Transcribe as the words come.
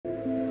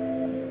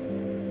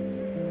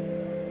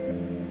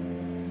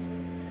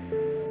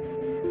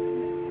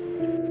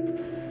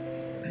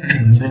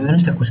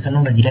benvenuti a questa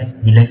nuova diretta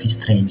di Life is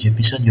Strange,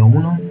 episodio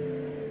 1.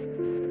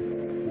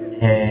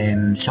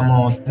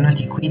 Siamo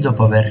tornati qui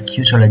dopo aver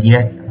chiuso la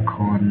diretta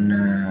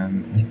con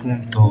un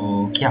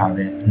punto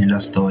chiave nella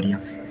storia,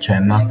 cioè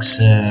Max,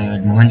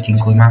 il momento in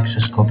cui Max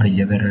scopre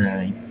di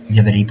avere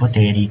i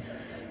poteri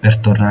per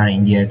tornare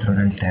indietro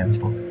nel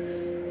tempo.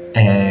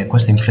 E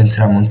questo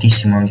influenzerà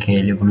moltissimo anche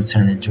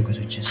l'evoluzione del gioco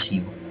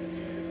successivo.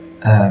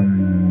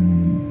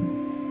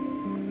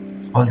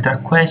 Oltre a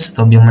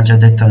questo, abbiamo già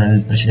detto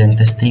nel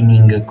precedente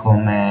streaming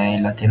come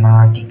la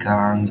tematica,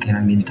 anche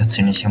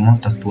l'ambientazione sia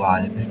molto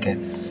attuale, perché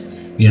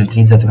viene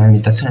utilizzata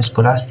un'ambientazione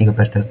scolastica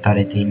per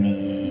trattare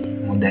temi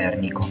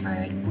moderni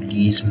come il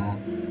bullismo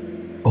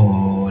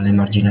o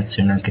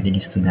l'emarginazione anche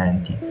degli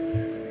studenti.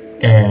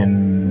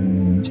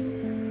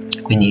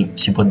 Quindi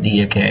si può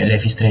dire che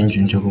Life is Strange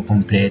è un gioco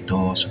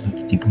completo sotto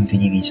tutti i punti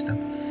di vista.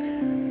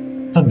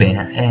 Va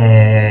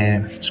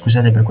bene,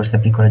 scusate per questa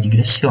piccola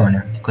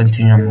digressione,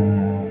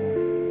 continuiamo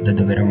da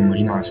dove eravamo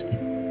rimasti,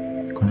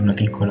 con una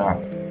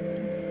piccolo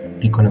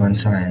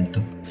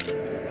avanzamento.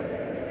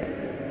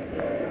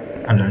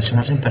 Allora,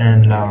 siamo sempre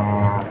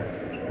nella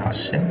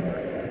classe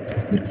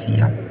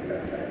fotografia.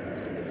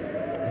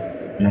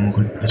 Parliamo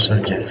col professor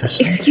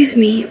Jefferson. Excuse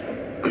me,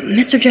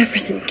 Mr.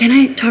 Jefferson, can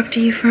I talk to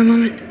you for a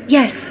moment?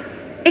 Yes,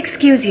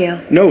 excuse you.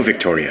 No,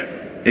 Victoria.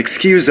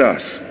 Excuse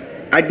us.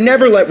 I'd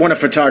never let one of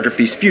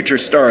photography's future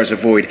stars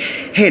avoid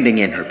handing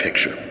in her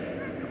picture.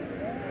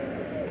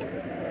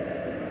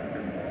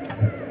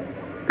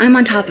 I'm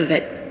on top of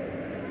it.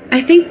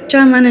 I think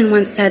John Lennon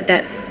once said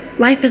that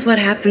life is what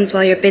happens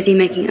while you're busy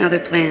making other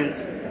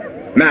plans.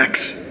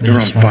 Max, you're on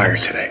fire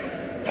today.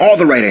 All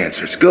the right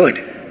answers. Good.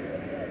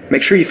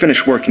 Make sure you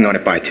finish working on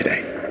it by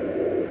today.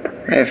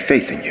 I have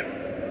faith in you.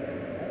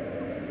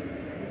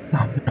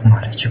 No, meno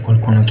male, c'è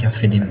qualcuno che ha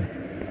fede in me.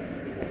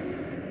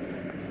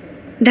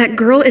 That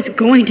girl is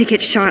going to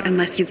get shot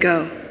unless you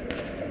go.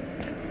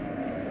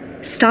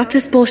 Stop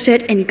this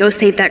bullshit and go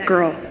save that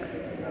girl.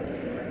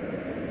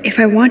 If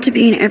I want to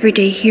be an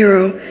everyday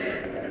hero,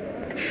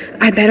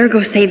 I better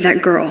go save that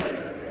girl.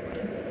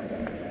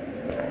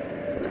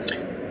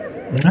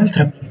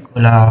 Un'altra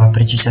piccola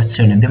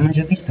precisazione, abbiamo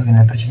già visto che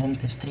nel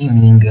precedente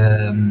streaming,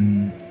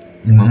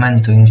 il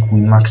momento in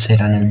cui Max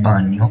era nel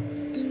bagno,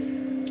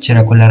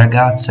 c'era quella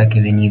ragazza che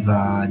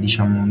veniva,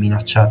 diciamo,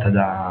 minacciata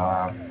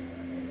da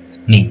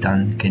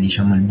Nathan, che è,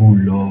 diciamo, il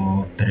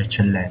bullo per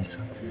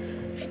eccellenza,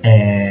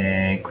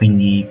 e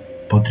quindi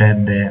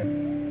potrebbe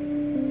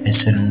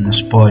essere uno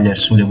spoiler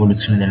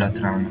sull'evoluzione della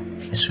trama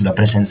e sulla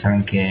presenza,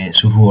 anche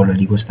sul ruolo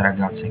di questa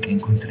ragazza che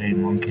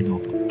incontreremo anche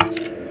dopo.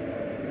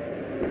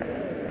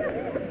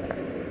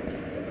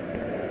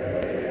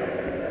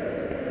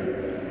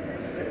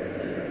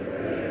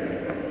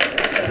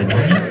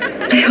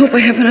 I hope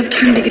I have enough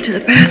time to get to the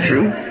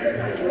bathroom.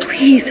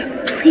 Please,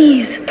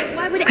 please.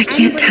 I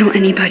can't tell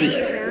anybody.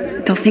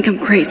 They'll think I'm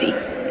crazy.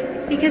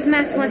 Because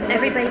Max wants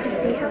everybody to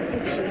see how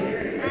hip she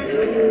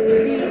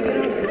is.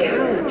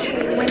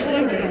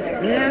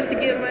 You have to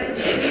get my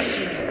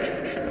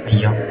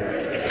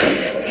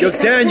Yo,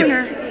 Daniel,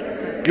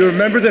 you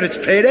remember that it's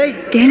payday?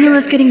 Daniel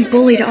is getting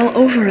bullied all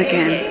over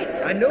again.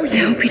 I know you.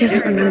 I hope he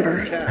doesn't remember.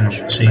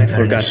 I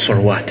forgot for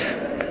what?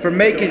 For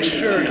making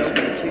sure.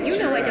 You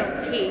know I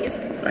don't tease.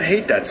 I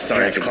hate that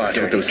science class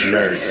with those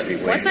nerds.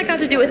 What's that got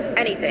to do with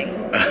anything?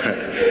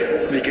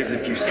 Because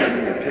if you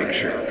send me a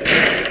picture,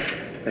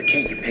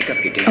 can't you pick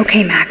up your damn...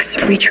 Okay, Max,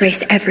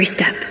 retrace every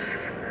step.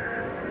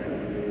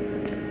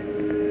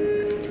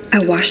 I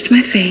washed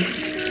my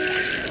face.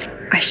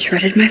 I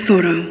shredded my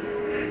photo.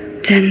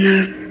 Then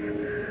the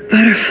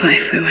butterfly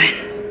flew in.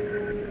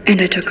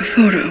 And I took a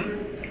photo.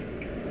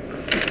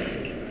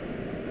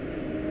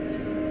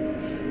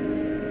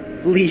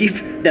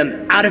 Leave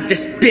them out of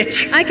this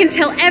bitch! I can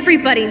tell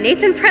everybody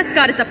Nathan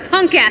Prescott is a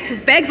punk ass who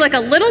begs like a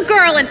little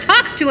girl and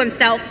talks to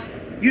himself.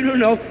 You don't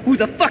know who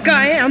the fuck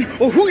I am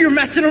or who you're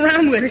messing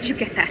around with. Where'd you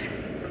get that?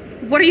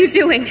 What are you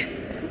doing?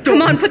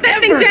 Come on, put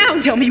that thing down!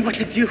 Tell me what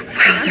to do.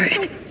 Wowzer,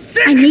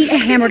 I need a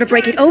hammer to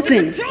break it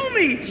open. Control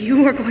me!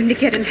 You are going to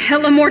get in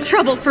hella more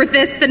trouble for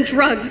this than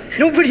drugs.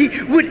 Nobody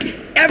would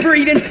ever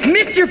even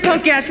miss your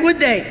punk ass, would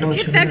they?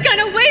 Get that gun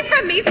away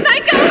from me,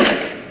 psycho!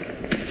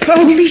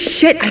 Holy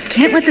shit, I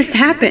can't let this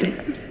happen.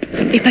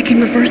 If I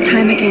can reverse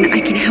time again, I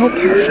can help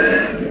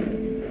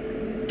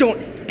her. Don't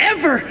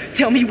ever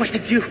tell me what to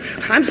do.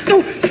 I'm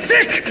so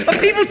sick of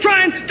people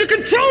trying to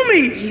control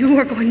me. You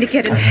are going to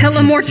get in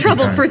hella more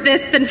trouble for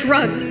this than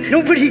drugs.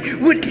 Nobody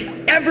would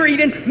ever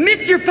even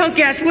miss your punk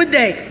ass, would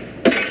they?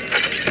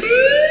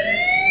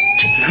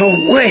 No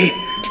way.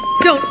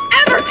 Don't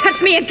ever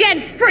touch me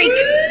again, freak!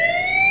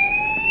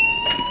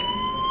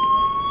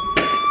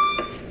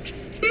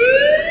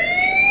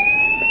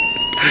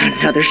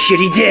 Another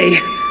shitty day.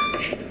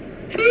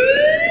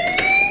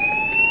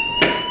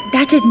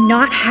 That did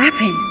not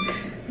happen.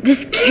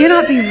 This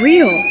cannot be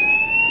real.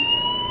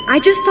 I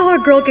just saw a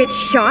girl get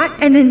shot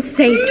and then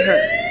saved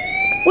her.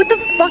 What the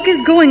fuck is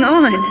going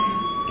on?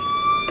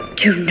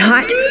 Do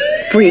not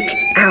freak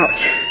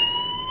out.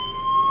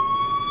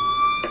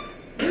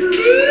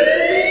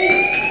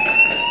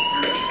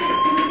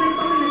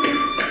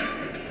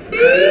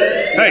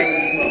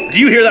 Do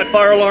you hear that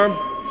fire alarm?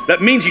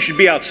 That means you should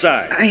be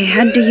outside. I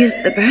had to use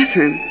the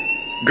bathroom.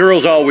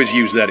 Girls always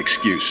use that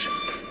excuse.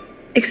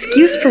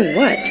 Excuse for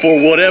what?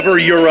 For whatever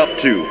you're up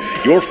to.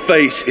 Your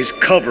face is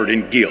covered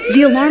in guilt.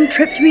 The alarm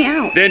tripped me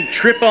out. Then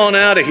trip on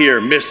out of here,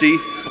 Missy.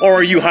 Or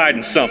are you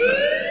hiding something?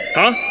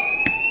 Huh?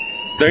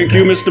 Thank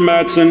you, Mr.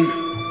 Madsen.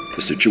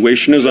 The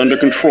situation is under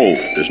control.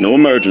 There's no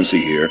emergency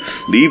here.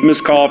 Leave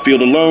Miss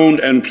Caulfield alone,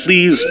 and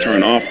please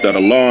turn off that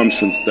alarm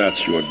since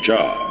that's your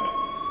job.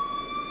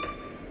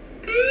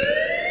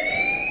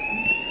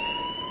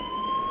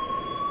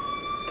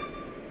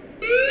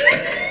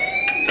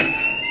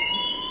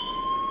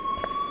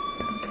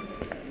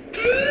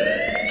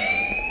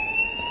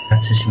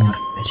 Grazie, signor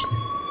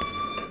Presidente.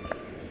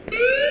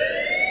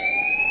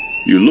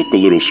 You look a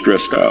little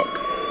stressed out.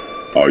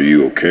 Are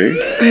you okay?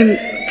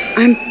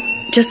 I'm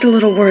just a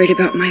little worried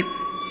about my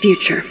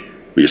future.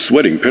 You're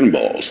sweating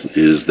pinballs.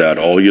 Is that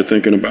all you're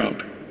thinking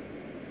about?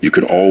 You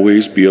can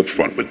always be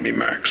upfront with me,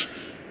 Max.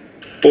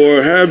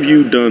 Or have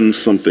you done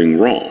something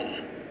wrong?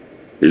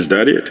 Is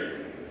that it?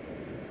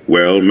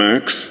 Well,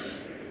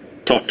 Max,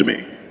 talk to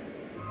me.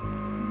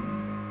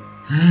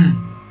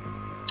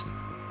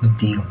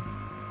 Oddio.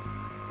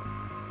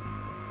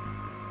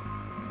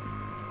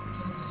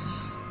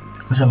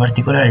 La cosa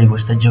particolare di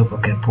questo gioco è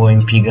che può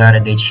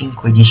impiegare dai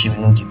 5 ai 10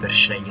 minuti per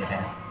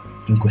scegliere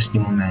in questi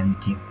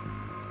momenti.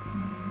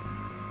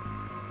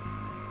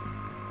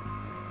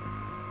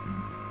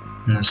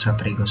 Non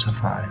saprei cosa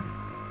fare.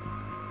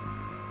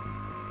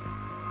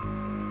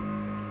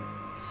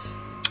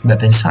 Beh,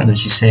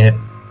 pensandoci, se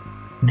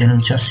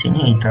denunciassi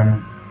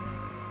Nathan,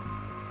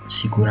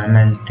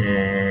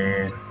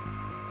 sicuramente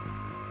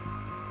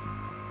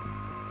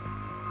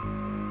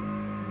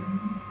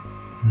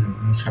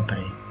non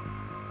saprei.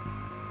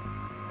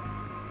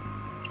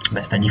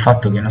 Beh, sta di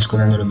fatto che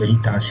nascondendo la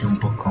verità sia un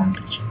po'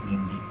 complice,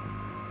 quindi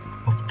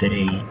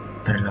opterei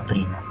per la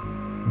prima.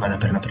 Vada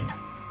per la prima.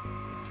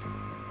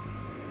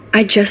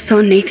 I just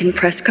saw Nathan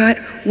Prescott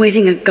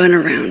waving a gun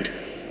around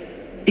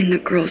in the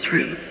girls'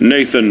 room.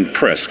 Nathan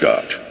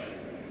Prescott.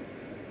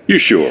 You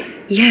sure?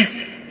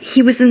 Yes,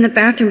 he was in the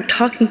bathroom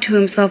talking to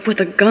himself with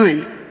a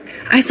gun.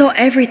 I saw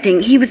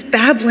everything. He was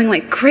babbling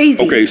like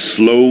crazy. Okay,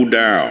 slow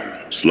down.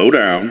 Slow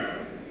down.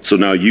 So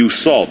now you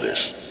saw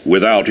this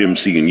without him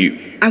seeing you.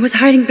 I was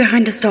hiding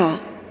behind a stall.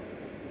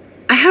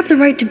 I have the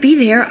right to be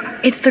there.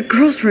 It's the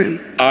girls' room.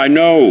 I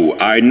know.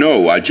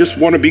 I just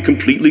want to be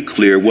completely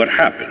clear what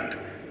happened.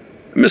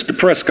 Mr.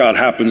 Prescott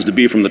happens to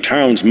be from the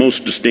town's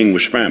most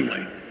distinguished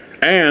family,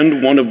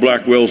 and one of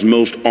Blackwell's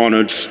most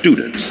honored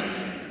students.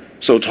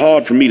 So it's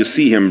hard for me to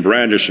see him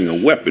brandishing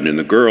a weapon in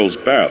the girls'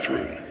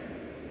 bathroom.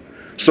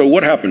 So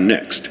what happened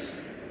next?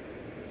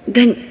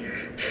 Then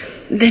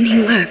he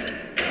left.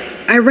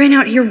 I ran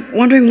out here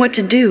wondering what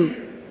to do.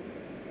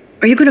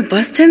 Are you gonna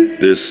bust him?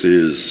 This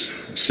is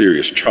a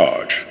serious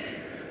charge.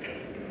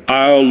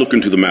 I'll look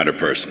into the matter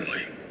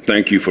personally.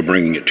 Thank you for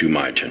bringing it to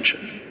my attention.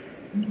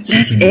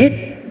 That's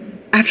it?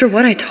 After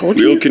what I told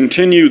you? We'll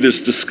continue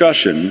this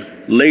discussion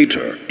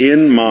later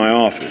in my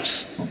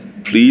office.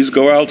 Please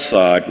go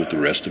outside with the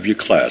rest of your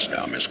class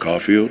now, Miss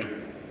Caulfield.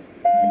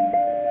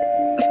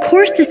 Of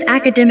course this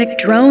academic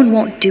drone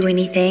won't do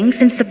anything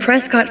since the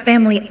Prescott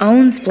family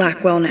owns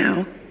Blackwell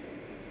now.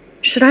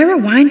 Should I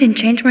rewind and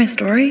change my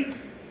story?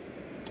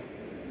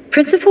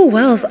 Principal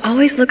Wells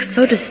always looks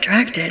so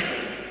distracted.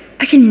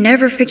 I can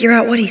never figure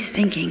out what he's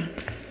thinking.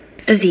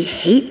 Does he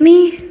hate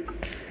me?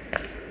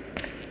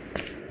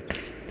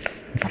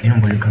 Io non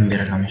voglio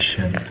cambiare la mia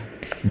scelta.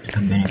 Mi sta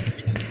bene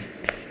così.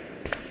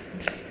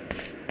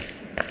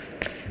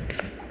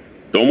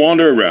 Don't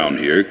wander around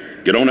here.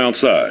 Get on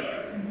outside.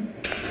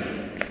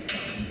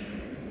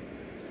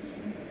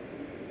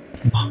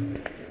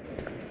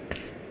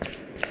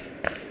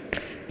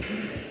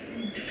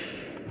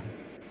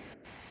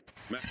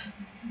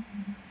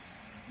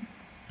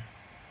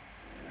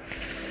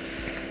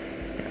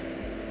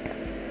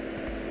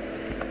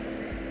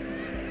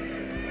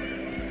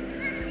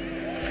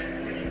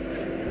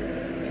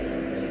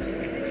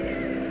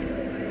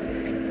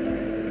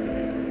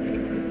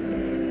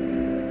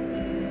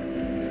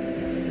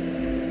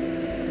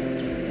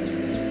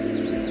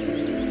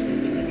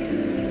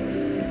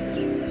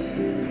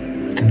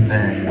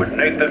 Would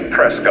Nathan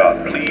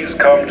Prescott please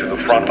come to the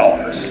front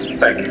office?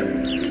 Thank you.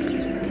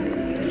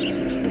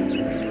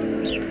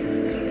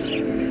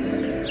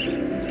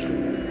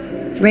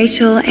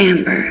 Rachel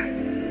Amber.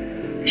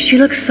 She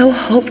looks so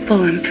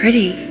hopeful and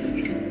pretty.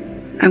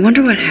 I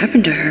wonder what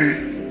happened to her.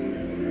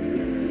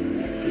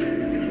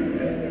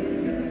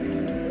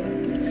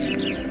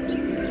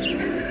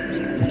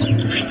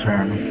 Molto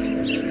strano.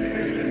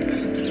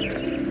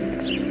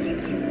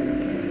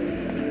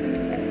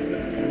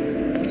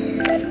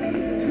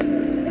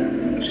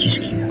 Ci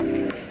schiena.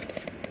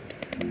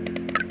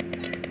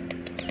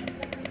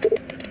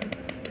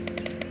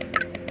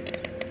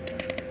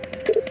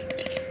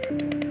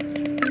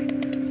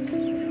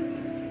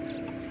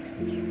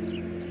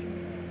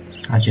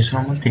 Ah, ci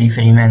sono molti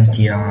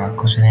riferimenti a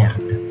cose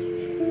nerd.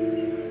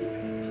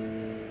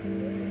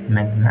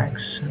 Mad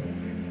Max.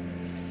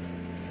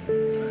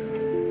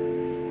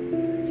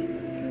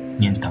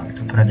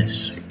 nient'altro per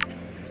adesso.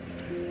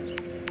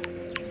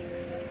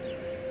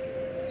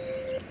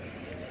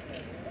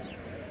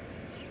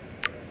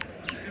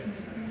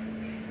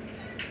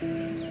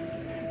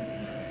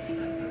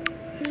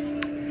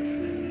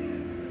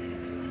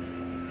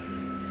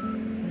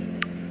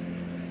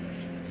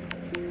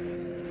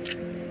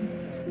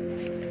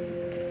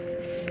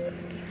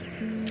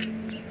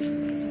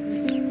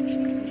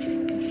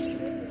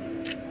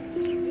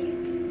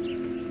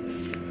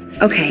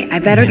 Okay, I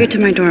better get to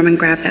my dorm and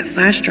grab that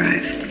flash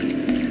drive.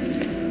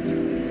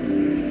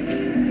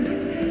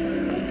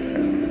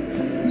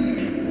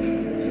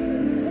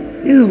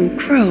 Ew,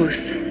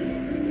 gross.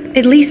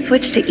 At least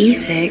switch to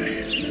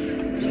e-cigs.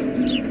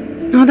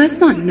 Oh, that's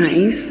not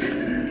nice.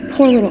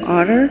 Poor little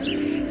otter.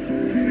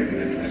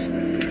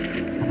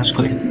 Una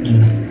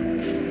scopertina.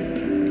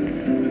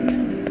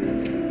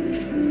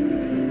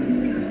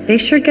 They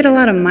sure get a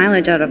lot of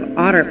mileage out of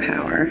otter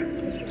power.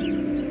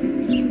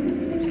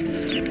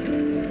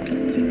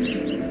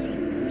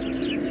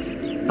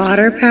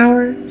 Otter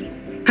power?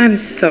 I'm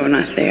so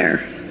not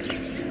there.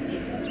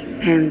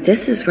 And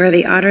this is where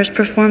the otters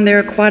perform their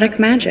aquatic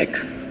magic.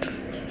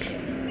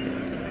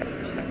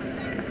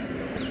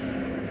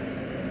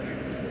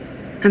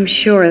 I'm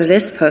sure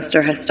this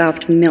poster has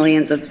stopped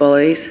millions of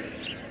bullies.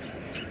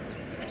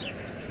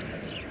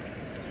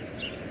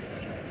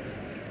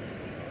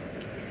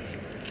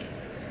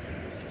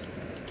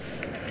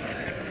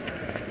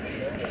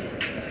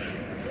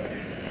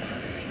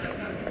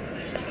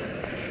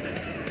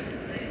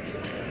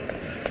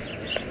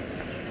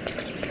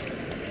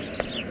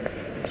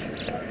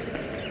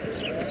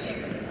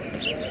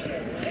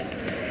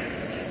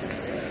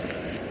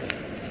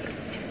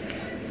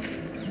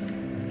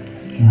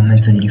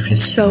 Momento di riflessione.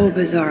 So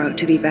bizarro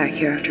to be back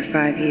here after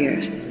 5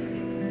 years.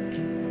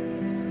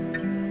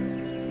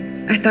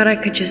 I thought I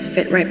could just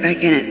fit right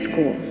back in at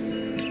school.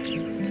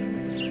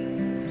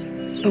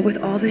 But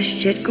with all this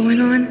shit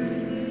going on,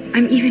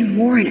 I'm even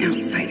more an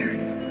outsider.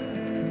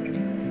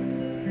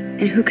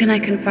 And who can I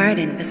confide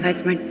in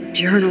besides my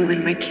journal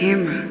and my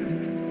camera?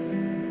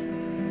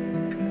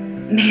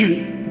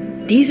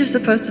 Man, these are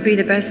supposed to be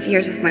the best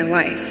years of my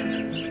life.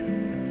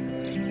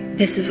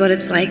 This is what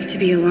it's like to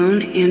be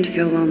alone and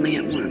feel lonely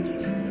at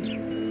once.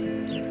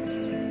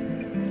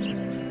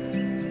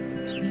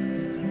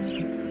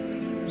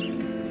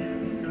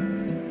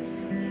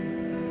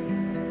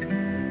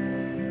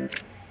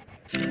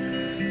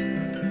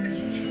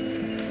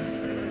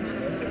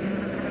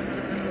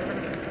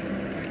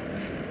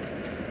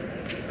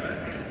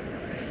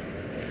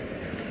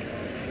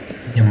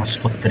 Andiamo a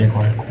sfottere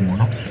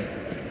qualcuno.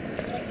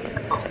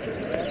 Ecco.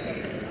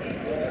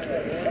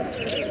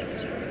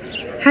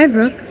 Hi,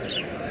 Brooke.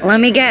 Let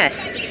me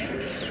guess.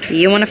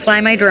 You want to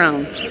fly my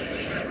drone?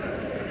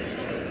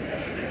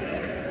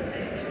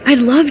 I'd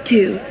love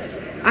to.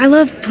 I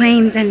love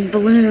planes and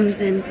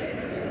balloons and...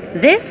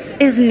 This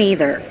is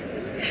neither.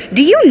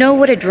 Do you know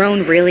what a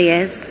drone really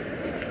is?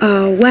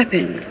 A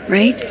weapon,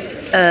 right?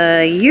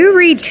 You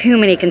read too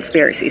many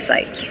conspiracy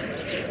sites.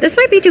 This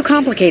might be too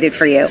complicated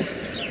for you.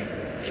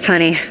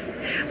 Funny,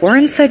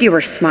 Warren said you were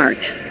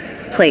smart.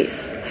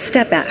 Please,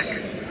 step back.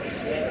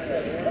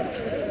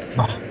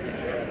 Oh.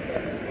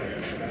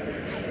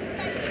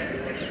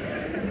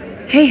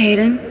 Hey,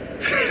 Hayden.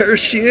 There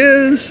she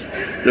is,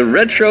 the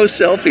retro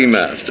selfie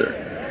master.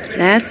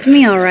 That's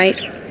me, all right.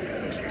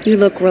 You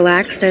look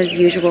relaxed as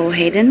usual,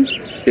 Hayden.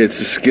 It's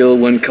a skill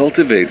one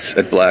cultivates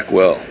at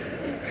Blackwell,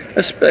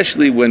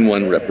 especially when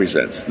one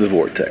represents the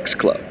Vortex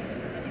Club.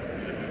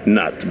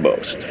 Not to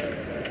boast.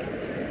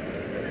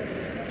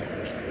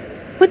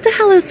 What the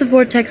hell is the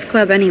Vortex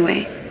Club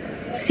anyway?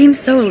 It seems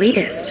so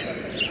elitist.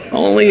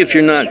 Only if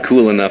you're not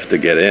cool enough to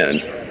get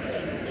in.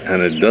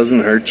 And it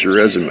doesn't hurt your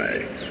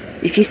resume.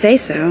 If you say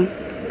so.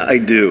 I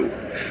do.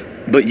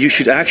 But you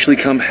should actually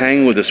come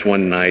hang with us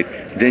one night,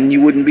 then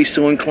you wouldn't be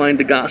so inclined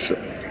to gossip.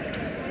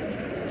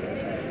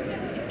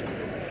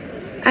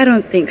 I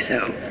don't think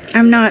so.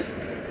 I'm not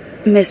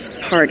Miss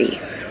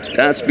Party.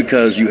 That's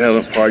because you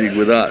haven't partied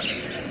with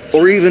us.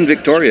 Or even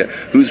Victoria,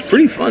 who's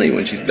pretty funny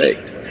when she's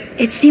baked.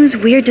 It seems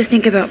weird to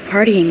think about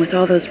partying with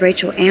all those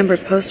Rachel Amber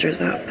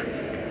posters up.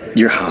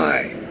 You're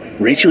high.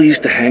 Rachel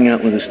used to hang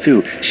out with us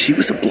too. She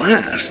was a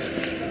blast.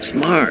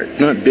 Smart,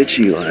 not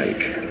bitchy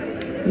like,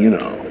 you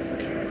know.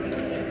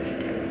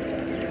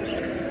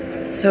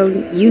 So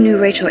you knew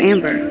Rachel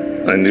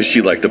Amber? I knew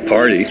she liked to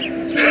party.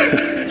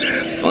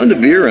 Fun to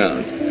be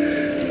around.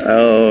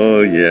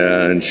 Oh,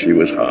 yeah, and she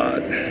was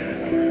hot.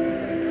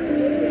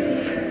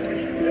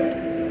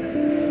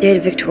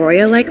 Did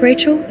Victoria like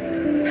Rachel?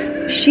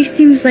 She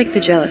seems like the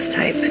jealous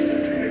type.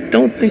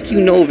 Don't think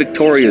you know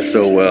Victoria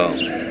so well.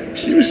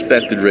 She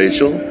respected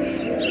Rachel,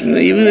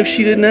 even if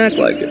she didn't act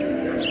like it.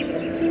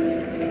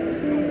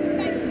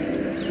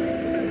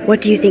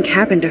 What do you think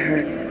happened to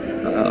her?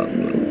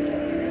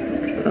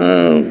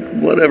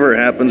 Whatever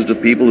happens to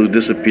people who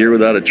disappear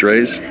without a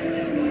trace.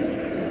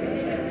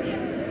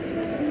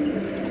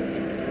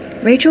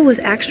 Rachel was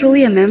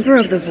actually a member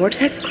of the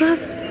Vortex Club?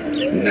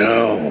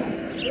 No.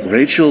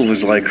 Rachel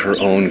was like her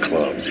own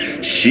club.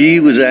 She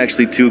was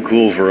actually too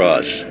cool for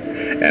us.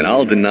 And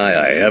I'll deny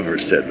I ever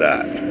said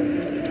that.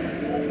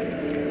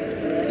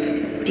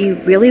 Do you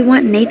really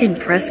want Nathan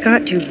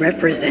Prescott to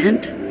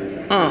represent?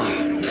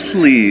 Oh,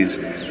 please.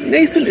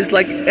 Nathan is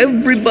like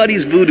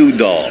everybody's voodoo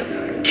doll.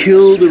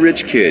 Kill the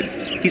rich kid.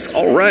 He's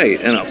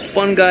alright and a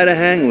fun guy to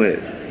hang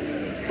with.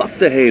 Fuck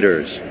the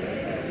haters.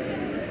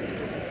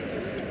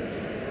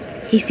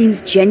 He seems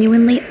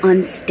genuinely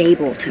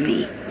unstable to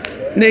me.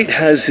 Nate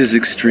has his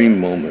extreme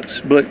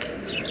moments, but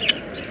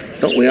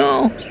don't we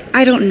all?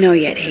 I don't know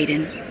yet,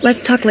 Hayden.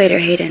 Let's talk later,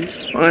 Hayden.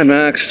 Bye,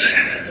 Max.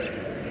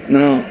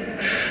 No,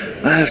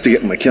 I have to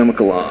get my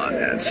chemical on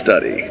and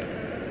study.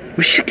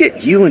 We should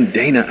get you and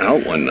Dana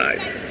out one night.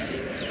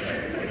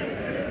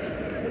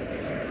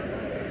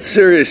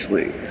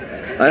 Seriously,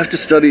 I have to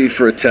study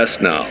for a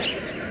test now,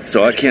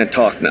 so I can't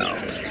talk now.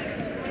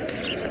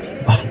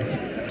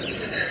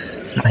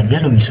 Ma i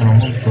dialoghi sono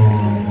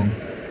molto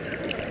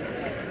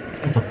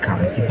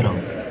toccanti, però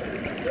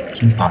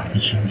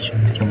simpatici,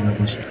 diciamo, mettiamola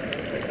così.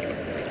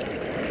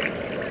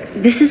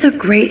 This is a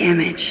great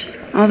image.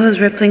 All those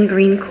rippling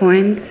green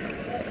coins.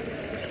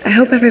 I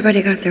hope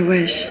everybody got their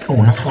wish. Oh,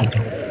 una foto.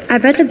 I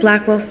bet the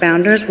Blackwell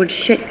founders would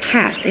shit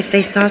cats if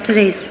they saw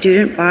today's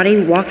student body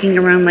walking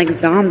around like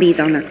zombies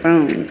on their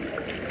phones.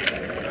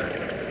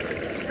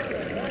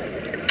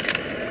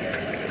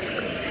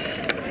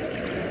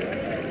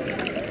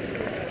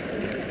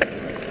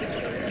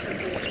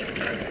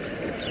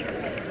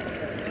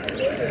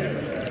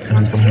 Questo è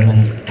un altro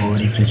momento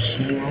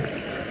riflessivo.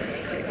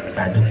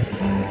 Dopo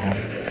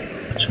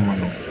facciamo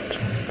dopo.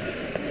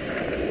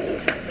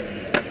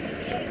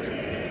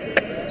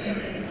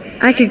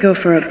 I could go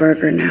for a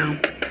burger now.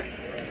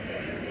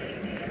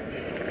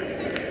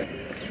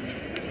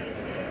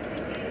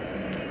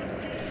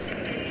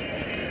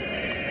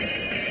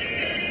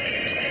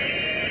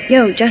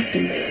 Yo,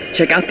 Justin.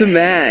 Check out the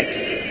Max.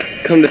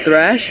 Come to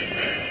thrash?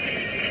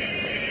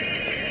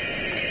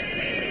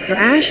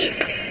 Thrash?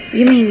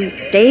 You mean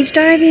stage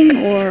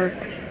diving, or...?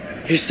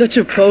 You're such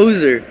a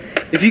poser.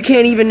 If you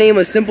can't even name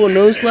a simple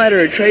nose slide or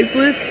a tray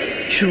flip,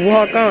 you should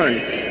walk on.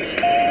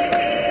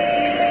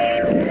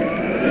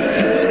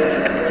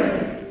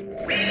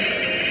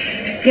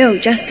 Yo,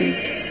 Justin.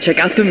 Check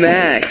out the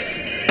Max.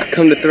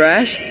 Come to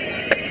thrash?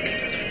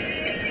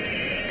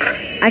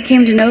 I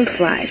came to nose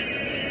slide,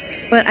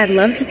 but I'd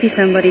love to see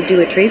somebody do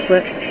a tree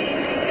flip.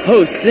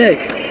 Oh, sick.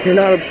 You're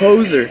not a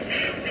poser.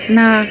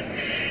 Nah,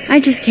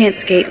 I just can't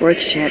skate worth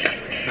shit.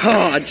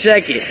 Oh,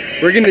 check it.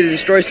 We're gonna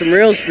destroy some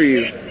rails for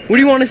you. What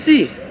do you want to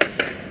see?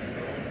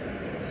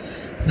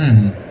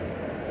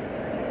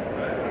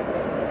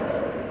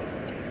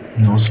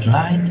 No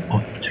slide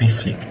o tree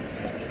flip?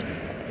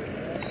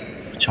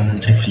 Facciamo un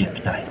tree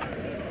flip, dai.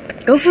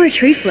 Go for a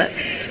tree flip.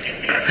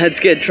 Let's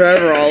get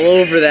Trevor all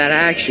over that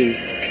action.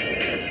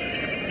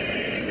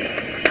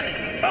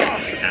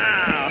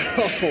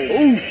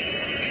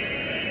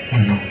 Oh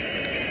no.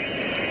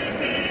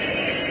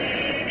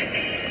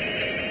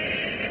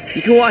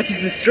 You can watch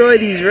us destroy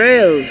these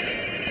rails.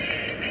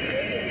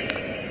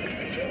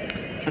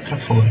 Altra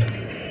foto.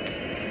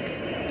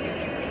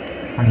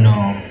 Oh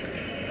no.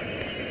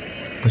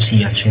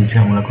 Così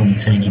accentuiamo la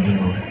condizione di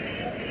dolore.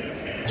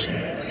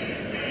 Sì.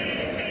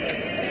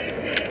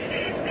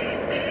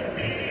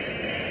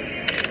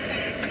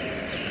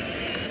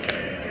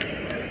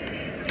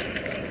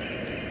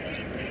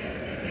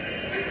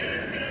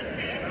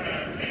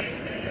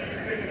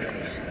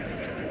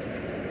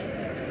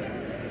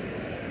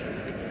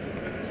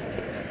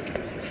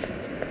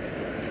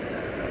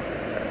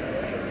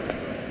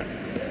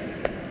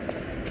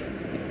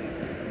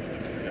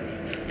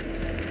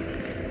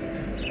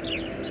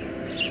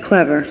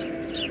 Clever.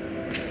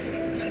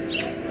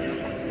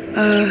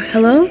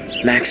 Hello?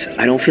 Max,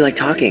 I don't feel like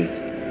talking.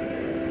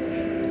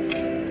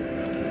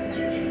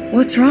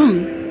 What's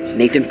wrong?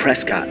 Nathan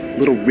Prescott,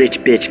 little rich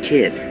bitch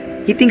kid.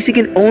 He thinks he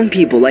can own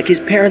people like his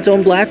parents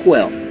own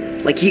Blackwell.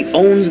 Like he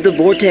owns the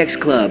Vortex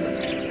Club.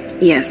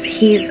 Yes,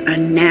 he's a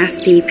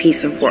nasty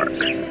piece of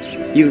work.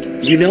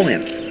 You know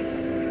him?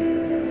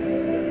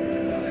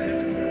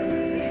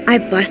 I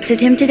busted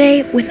him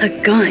today with a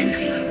gun.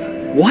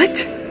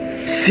 What?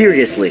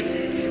 Seriously?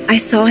 I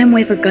saw him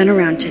wave a gun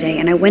around today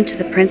and I went to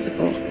the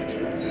principal.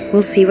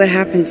 We'll see what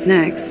happens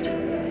next.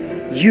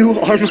 You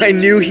are my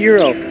new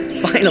hero.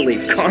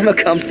 Finally, karma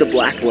comes to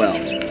Blackwell.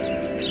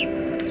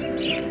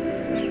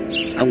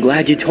 I'm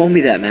glad you told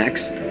me that,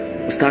 Max.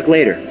 Let's talk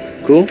later.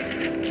 Cool?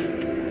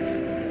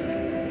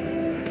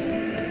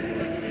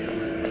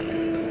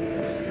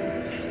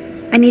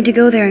 I need to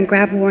go there and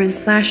grab Warren's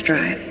flash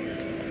drive.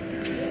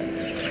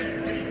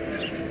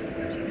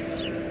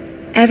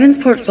 Evan's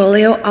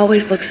portfolio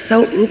always looks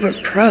so uber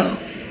pro.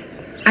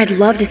 I'd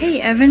love to...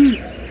 Hey, Evan.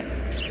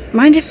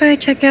 Mind if I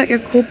check out your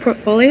cool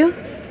portfolio?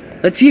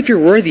 Let's see if you're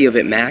worthy of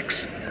it,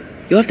 Max.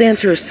 You'll have to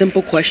answer a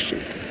simple question.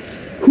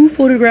 Who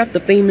photographed the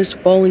famous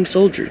falling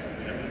soldier?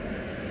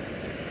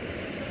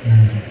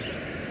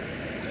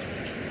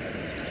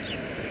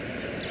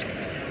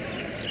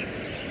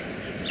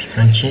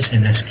 Francese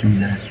da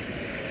escludere.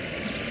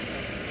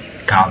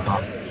 K.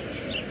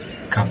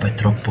 K è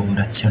troppo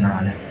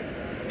razionale,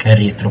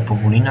 Carrie è troppo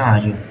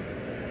culinario,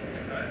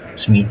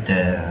 Smith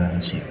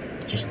sì,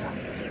 ci sta.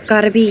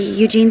 Gotta be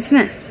Eugene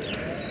Smith.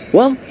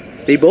 Well,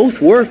 they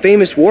both were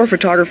famous war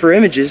photographer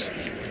images,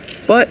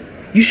 but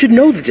you should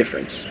know the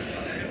difference.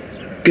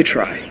 Good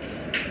try.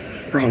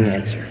 Wrong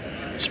answer.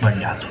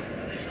 Sbagliato.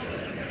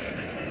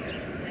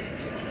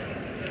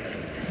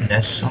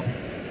 Adesso?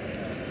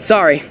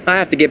 Sorry, I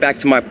have to get back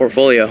to my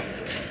portfolio.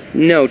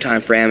 No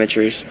time for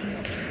amateurs.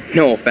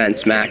 No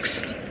offense,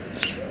 Max.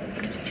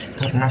 Se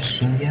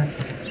tornassi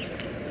indietro.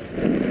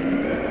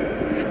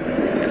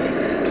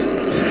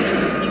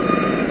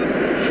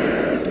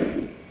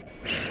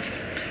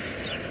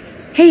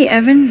 Hey,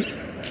 Evan.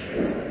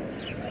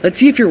 Let's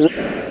see if you're...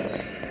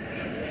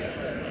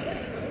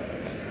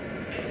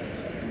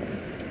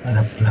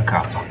 La K.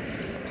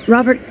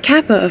 Robert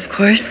Capa, of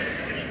course.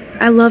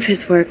 I love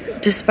his work,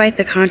 despite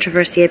the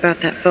controversy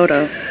about that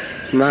photo.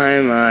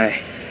 My.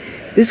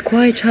 This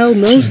quiet child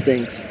knows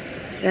things.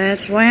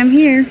 That's why I'm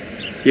here.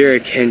 You're a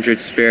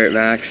kindred spirit,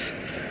 Max.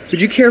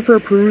 Would you care for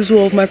a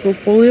perusal of my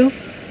portfolio?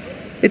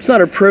 It's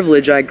not a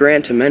privilege I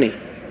grant to many.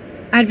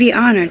 I'd be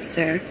honored,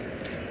 sir.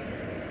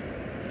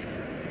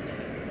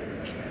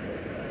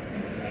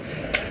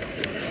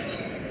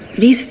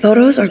 These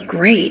photos are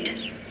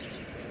great.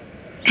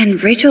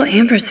 And Rachel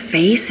Amber's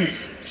face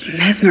is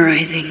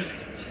mesmerizing.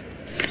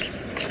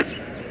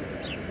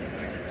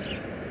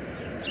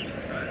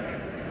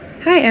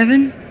 Hi,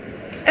 Evan.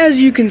 As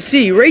you can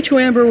see, Rachel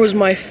Amber was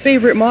my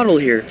favorite model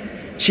here.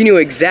 She knew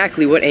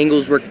exactly what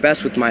angles worked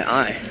best with my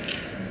eye.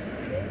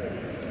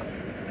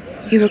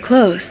 You were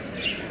close.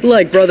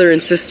 Like brother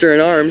and sister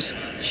in arms.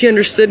 She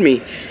understood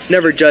me,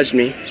 never judged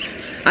me.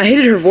 I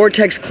hated her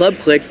Vortex Club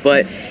clique,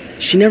 but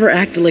she never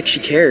acted like she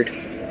cared.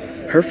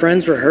 Her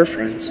friends were her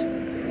friends.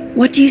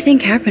 What do you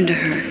think happened to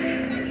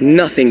her?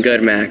 Nothing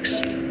good,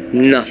 Max.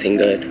 Nothing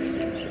good.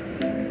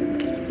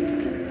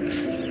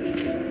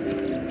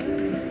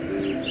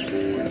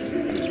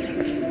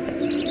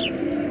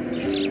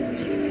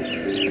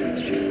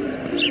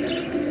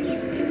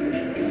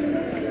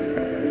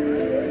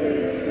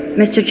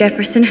 Mr.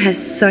 Jefferson has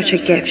such a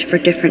gift for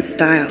different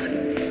styles.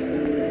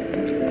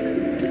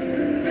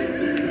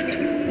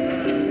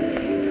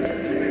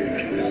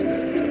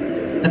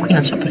 Da qui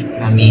non so perché,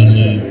 ma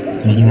mi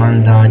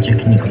rimanda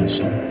Jack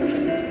Nicholson.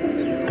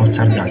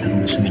 Pozzardata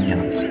come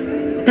somiglianza.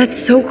 That's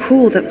so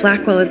cool that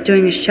Blackwell is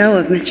doing a show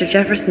of Mr.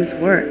 Jefferson's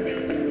work.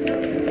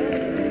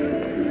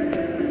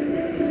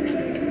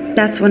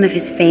 That's one of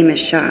his famous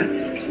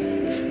shots.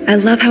 I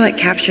love how it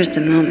captures the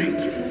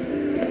moment.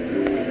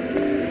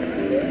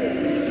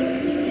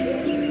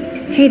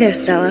 Hey there,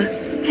 Stella.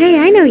 Hey,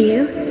 I know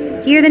you.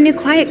 You're the new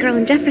quiet girl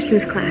in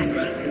Jefferson's class.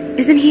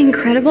 Isn't he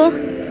incredible?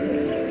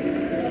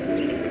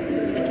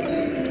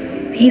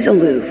 He's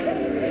aloof.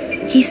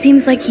 He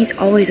seems like he's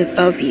always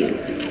above you.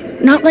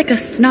 Not like a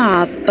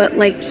snob, but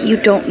like you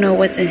don't know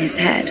what's in his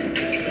head.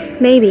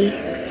 Maybe.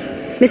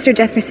 Mr.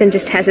 Jefferson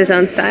just has his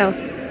own style.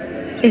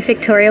 If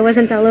Victoria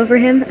wasn't all over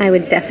him, I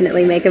would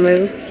definitely make a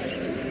move.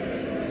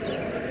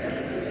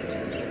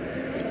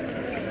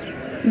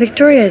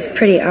 Victoria is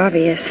pretty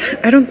obvious.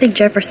 I don't think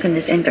Jefferson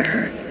is into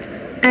her.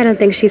 I don't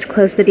think she's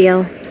closed the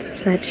deal,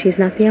 but she's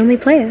not the only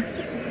player.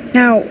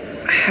 Now,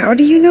 how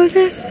do you know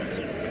this?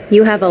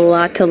 You have a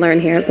lot to learn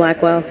here at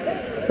Blackwell.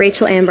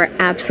 Rachel Amber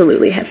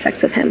absolutely had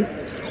sex with him.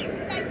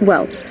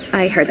 Well,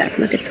 I heard that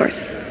from a good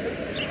source.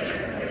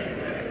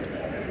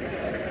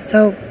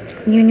 So,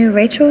 you knew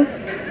Rachel?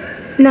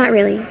 Not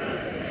really.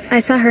 I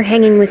saw her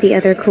hanging with the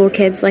other cool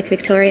kids like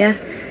Victoria.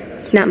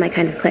 Not my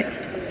kind of clique.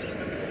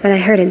 But I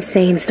heard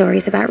insane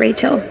stories about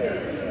Rachel.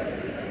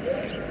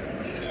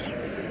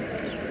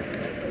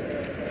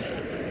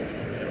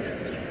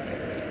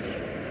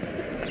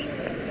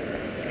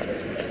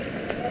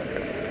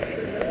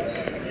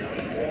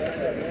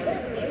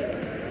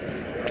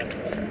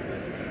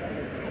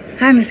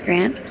 Hi, Miss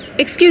Grant.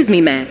 Excuse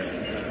me, Max.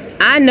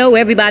 I know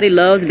everybody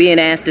loves being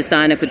asked to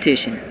sign a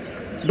petition.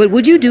 But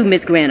would you do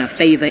Miss Grant a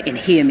favor and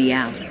hear me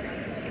out?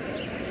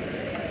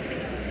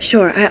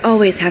 Sure, I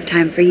always have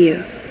time for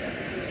you.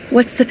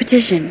 What's the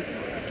petition?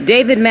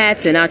 David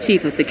Madsen, our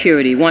chief of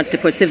security, wants to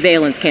put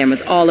surveillance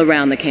cameras all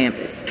around the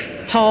campus.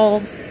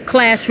 Halls,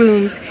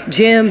 classrooms,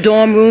 gym,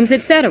 dorm rooms,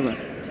 etc.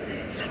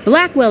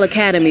 Blackwell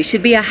Academy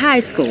should be a high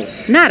school,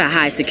 not a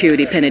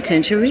high-security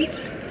penitentiary.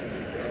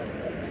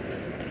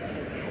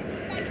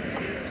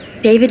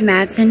 David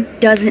Madsen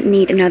doesn't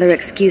need another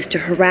excuse to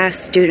harass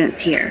students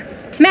here.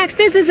 Max,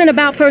 this isn't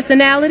about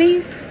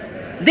personalities.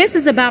 This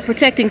is about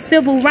protecting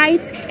civil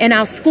rights and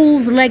our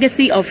school's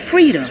legacy of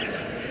freedom.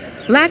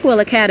 Blackwell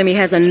Academy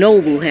has a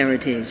noble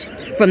heritage,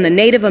 from the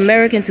Native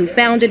Americans who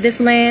founded this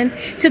land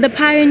to the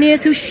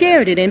pioneers who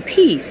shared it in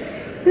peace,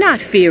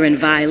 not fear and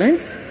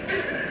violence.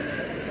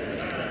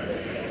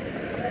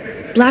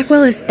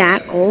 Blackwell is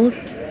that old?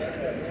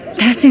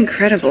 That's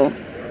incredible.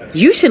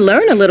 You should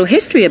learn a little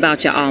history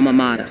about your alma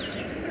mater.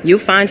 You'll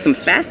find some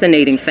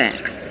fascinating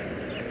facts.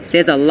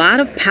 There's a lot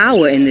of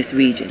power in this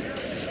region.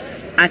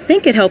 I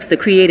think it helps the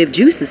creative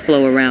juices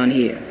flow around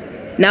here.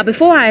 Now,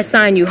 before I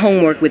assign you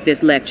homework with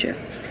this lecture,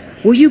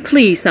 will you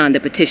please sign the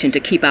petition to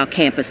keep our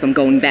campus from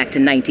going back to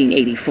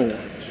 1984?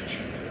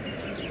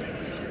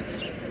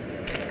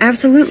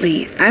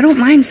 Absolutely. I don't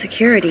mind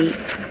security,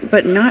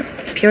 but not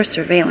pure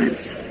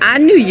surveillance. I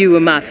knew you were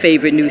my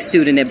favorite new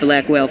student at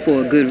Blackwell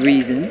for a good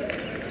reason.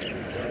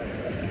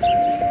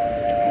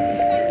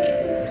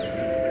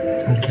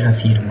 Anche la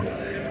firma.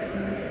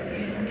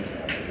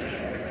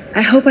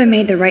 I hope I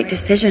made the right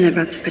decision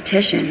about the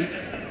petition.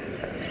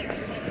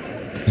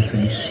 Penso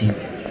di sì.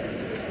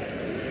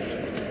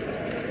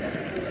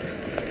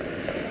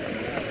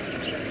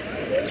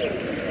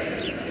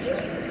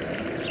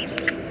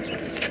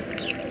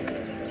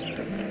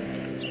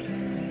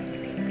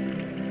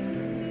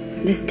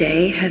 This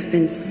day has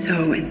been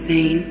so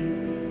insane.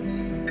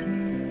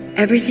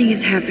 Everything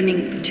is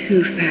happening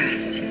too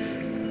fast.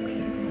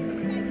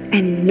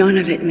 And none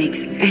of it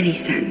makes any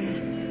sense.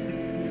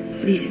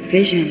 These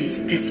visions,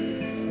 this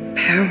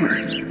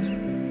power.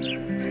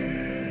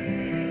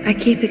 I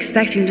keep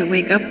expecting to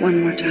wake up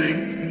one more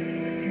time.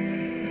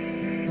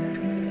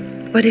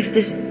 But if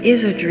this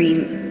is a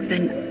dream,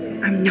 then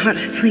I'm not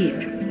asleep.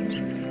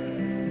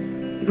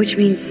 Which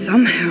means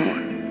somehow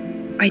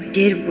I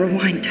did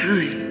rewind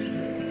time.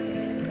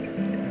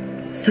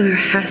 So there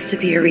has to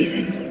be a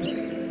reason.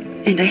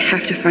 And I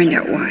have to find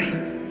out why.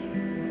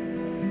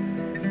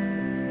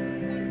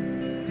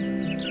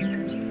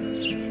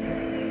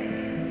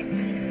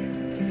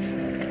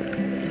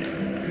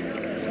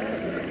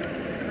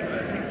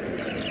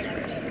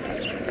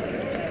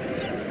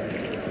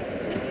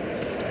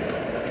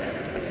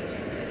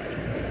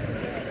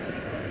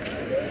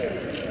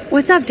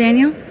 What's up,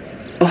 Daniel?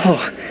 Oh,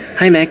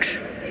 hi, Max.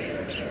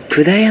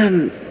 Could I,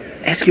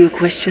 ask you a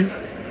question?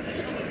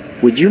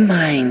 Would you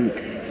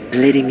mind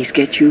letting me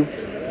sketch you?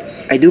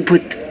 I do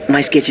put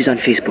my sketches on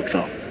Facebook,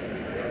 though.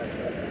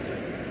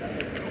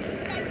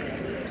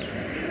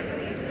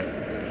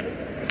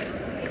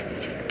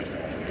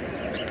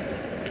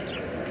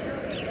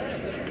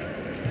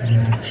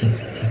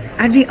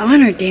 I'd be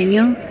honored,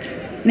 Daniel.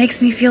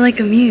 Makes me feel like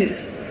a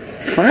muse.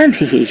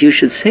 Funny you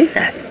should say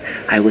that.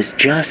 I was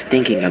just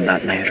thinking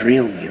about my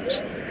real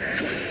muse.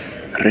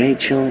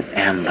 Rachel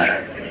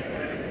Amber.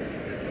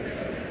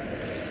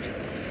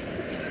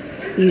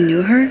 You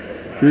knew her?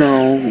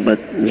 No, but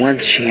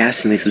once she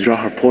asked me to draw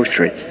her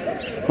portrait.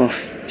 Oh,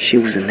 she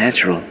was a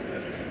natural.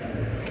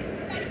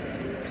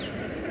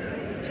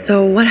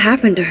 So what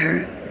happened to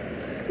her?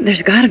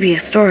 There's gotta be a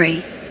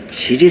story.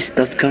 She just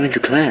stopped coming to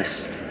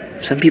class.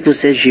 Some people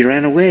said she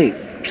ran away.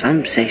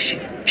 Some say she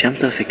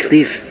jumped off a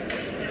cliff.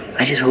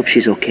 I just hope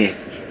she's okay.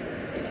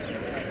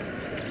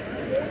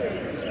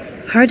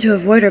 Hard to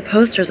avoid her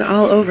posters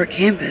all over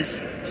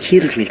campus.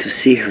 Kills me to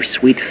see her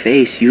sweet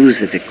face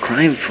used as a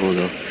crime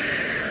photo.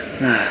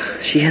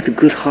 She had a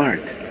good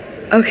heart.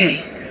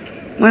 Okay,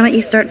 why don't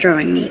you start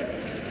drawing me?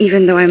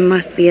 Even though I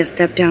must be a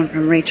step down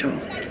from Rachel.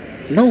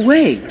 No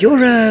way,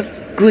 you're a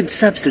good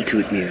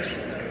substitute, Muse.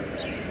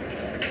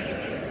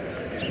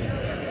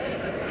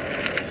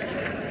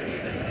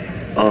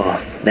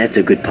 Oh, that's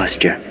a good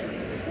posture.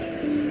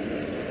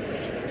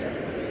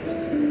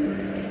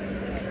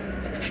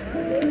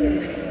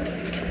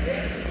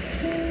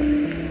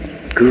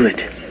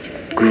 Good,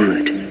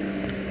 good.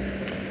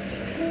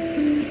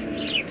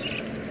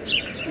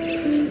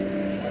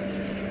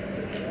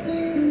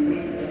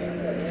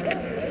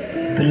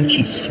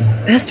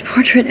 Velocissimo. Best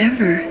portrait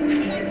ever.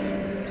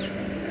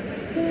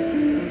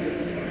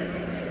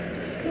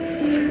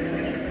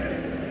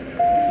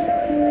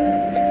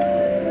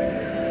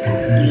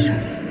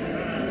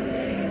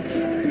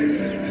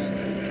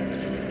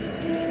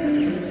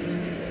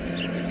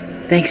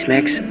 Thanks,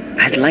 Max.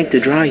 I'd like to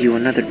draw you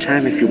another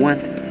time if you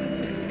want.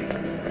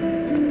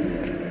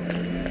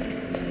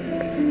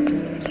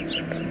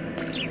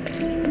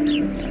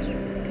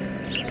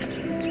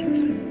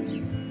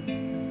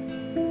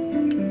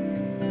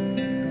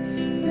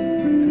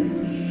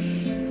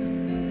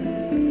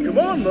 Come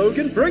on,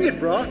 Logan, bring it,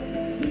 brah.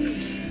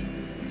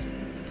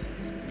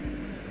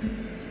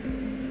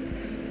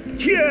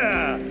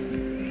 Yeah!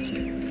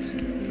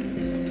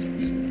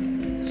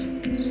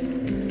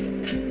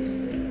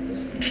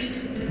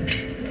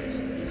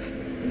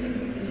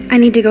 I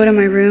need to go to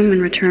my room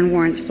and return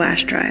Warren's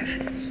flash drive.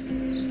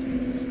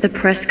 The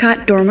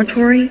Prescott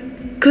dormitory?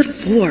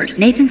 Good lord,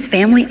 Nathan's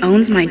family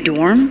owns my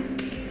dorm?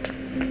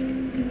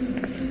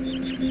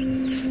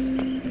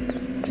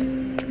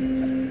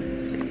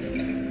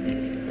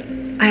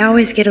 I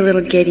always get a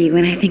little giddy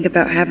when I think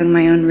about having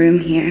my own room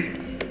here.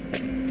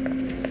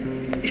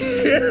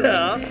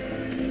 Yeah.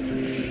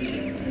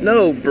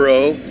 No,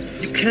 bro.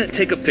 You can't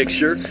take a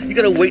picture. You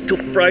gotta wait till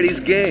Friday's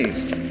game.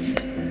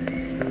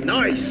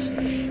 Nice!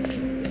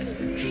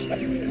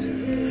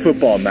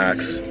 Football,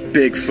 Max.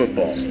 Big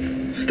football.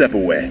 Step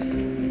away.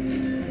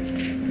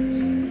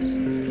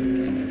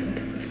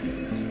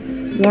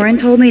 Warren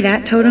told me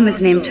that totem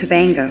is named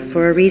Tobanga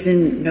for a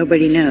reason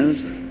nobody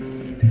knows.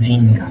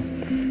 Zinga.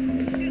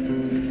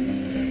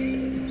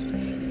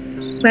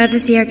 Glad to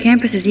see our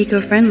campus is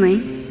eco-friendly.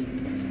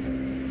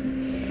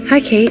 Hi,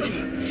 Kate.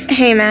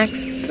 Hey,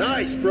 Max.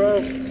 Nice,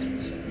 bro.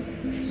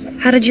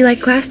 How did you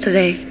like class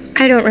today?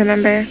 I don't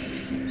remember.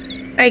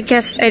 I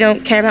guess I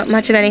don't care about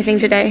much of anything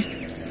today.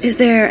 Is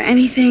there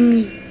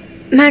anything...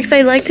 Max,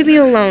 I'd like to be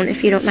alone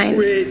if you don't mind.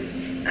 Sweet.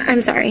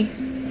 I'm sorry.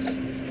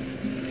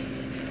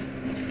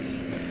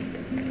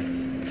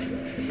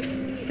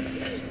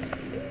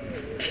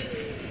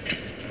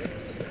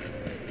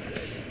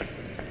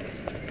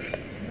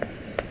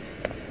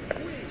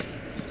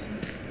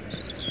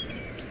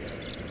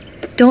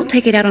 Don't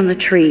take it out on the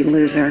tree,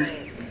 loser.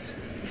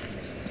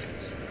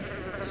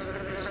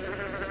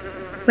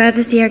 Glad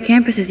to see our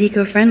campus is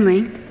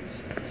eco-friendly.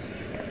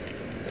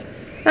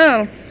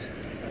 Oh.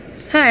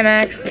 Hi,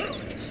 Max.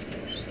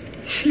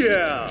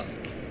 Yeah.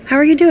 How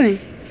are you doing?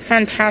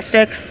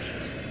 Fantastic.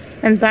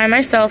 I'm by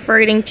myself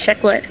reading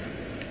Chicklet.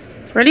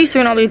 Pretty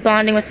soon I'll be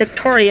bonding with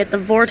Victoria at the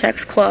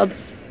Vortex Club.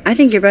 I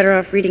think you're better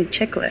off reading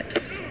Chicklet.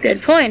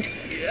 Good point.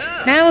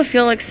 Now if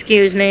you'll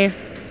excuse me.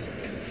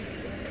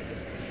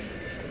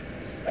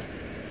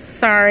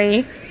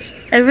 Sorry.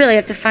 I really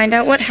have to find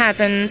out what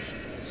happens.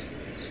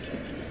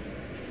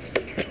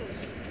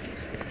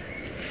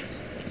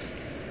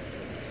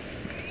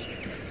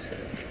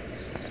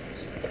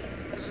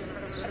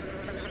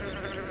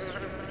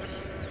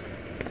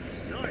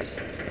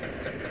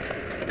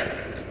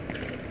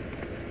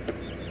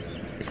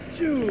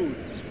 Dude.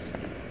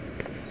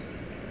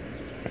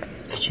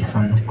 Che ci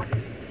fanno qui?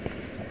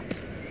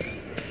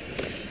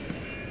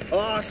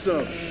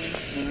 Awesome.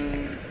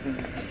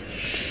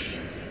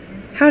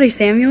 Howdy,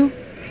 Samuel.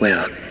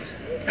 Well,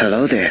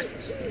 hello there.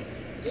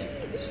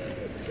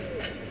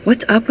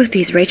 What's up with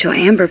these Rachel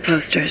Amber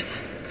posters?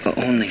 Well,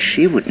 only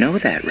she would know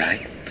that,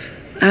 right?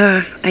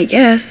 I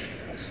guess.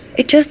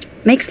 It just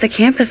makes the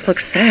campus look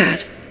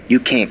sad. You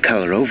can't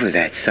color over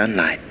that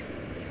sunlight.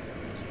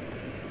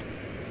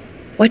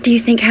 What do you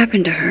think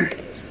happened to her?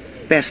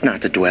 Best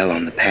not to dwell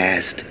on the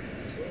past.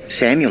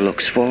 Samuel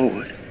looks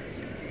forward,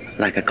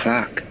 like a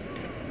clock.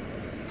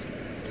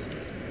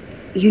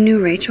 You knew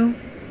Rachel?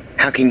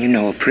 How can you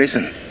know a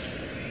prison?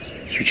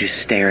 You just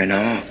stare in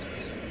awe.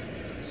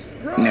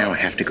 Now I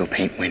have to go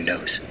paint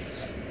windows.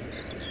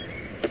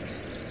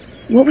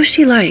 What was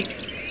she like?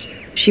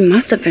 She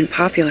must have been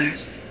popular.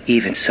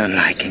 Even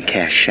sunlight can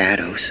cast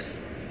shadows.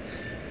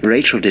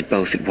 Rachel did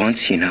both at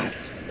once, you know.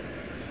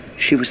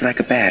 She was like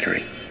a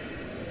battery,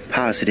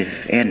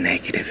 positive and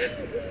negative.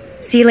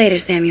 See you later,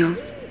 Samuel.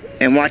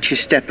 And watch your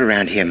step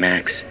around here,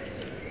 Max.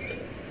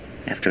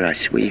 After I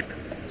sweep,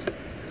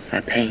 I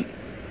paint.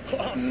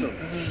 Awesome.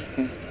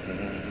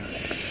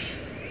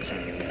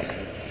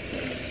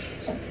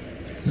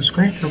 Lo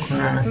squelettro con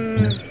una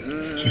mattina.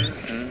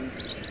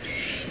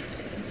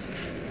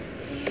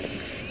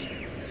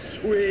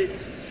 Sweet.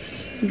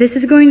 This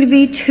is going to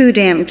be too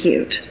damn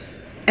cute.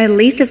 At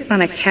least it's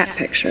not a cat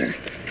picture.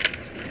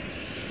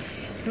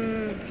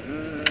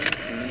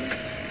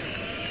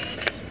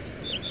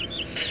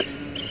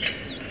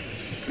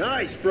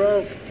 Nice,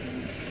 bro.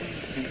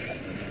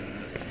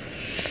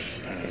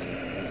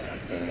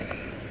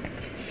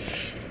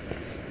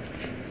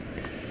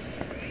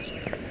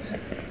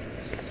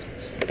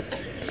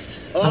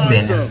 Va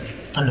bene,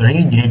 allora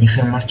io direi di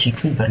fermarci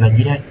qui per la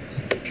diretta.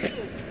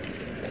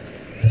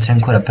 Grazie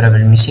ancora per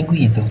avermi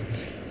seguito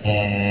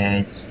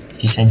e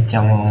ci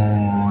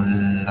sentiamo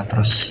la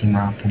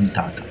prossima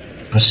puntata,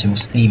 prossimo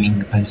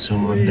streaming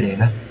penso a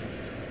breve.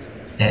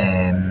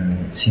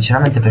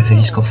 Sinceramente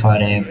preferisco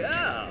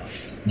fare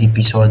gli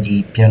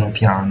episodi piano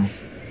piano,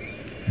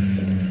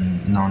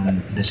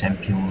 non ad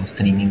esempio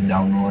streaming da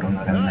un'ora,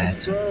 un'ora e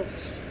mezza, in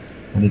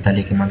modo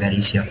tale che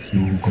magari sia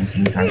più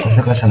continuità. In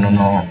questa cosa non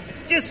ho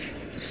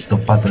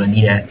stoppato la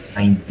diretta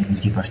in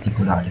punti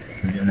particolari,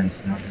 ovviamente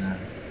non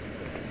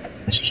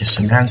è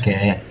successo granché,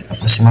 e la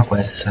prossima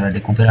quest sarà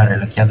recuperare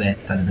la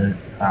chiavetta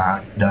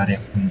da dare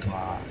appunto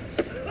a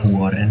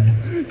Warren.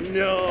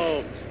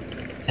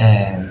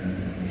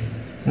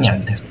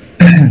 Niente,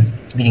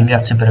 vi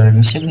ringrazio per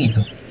avermi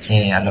seguito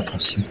e alla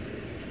prossima,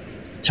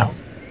 ciao.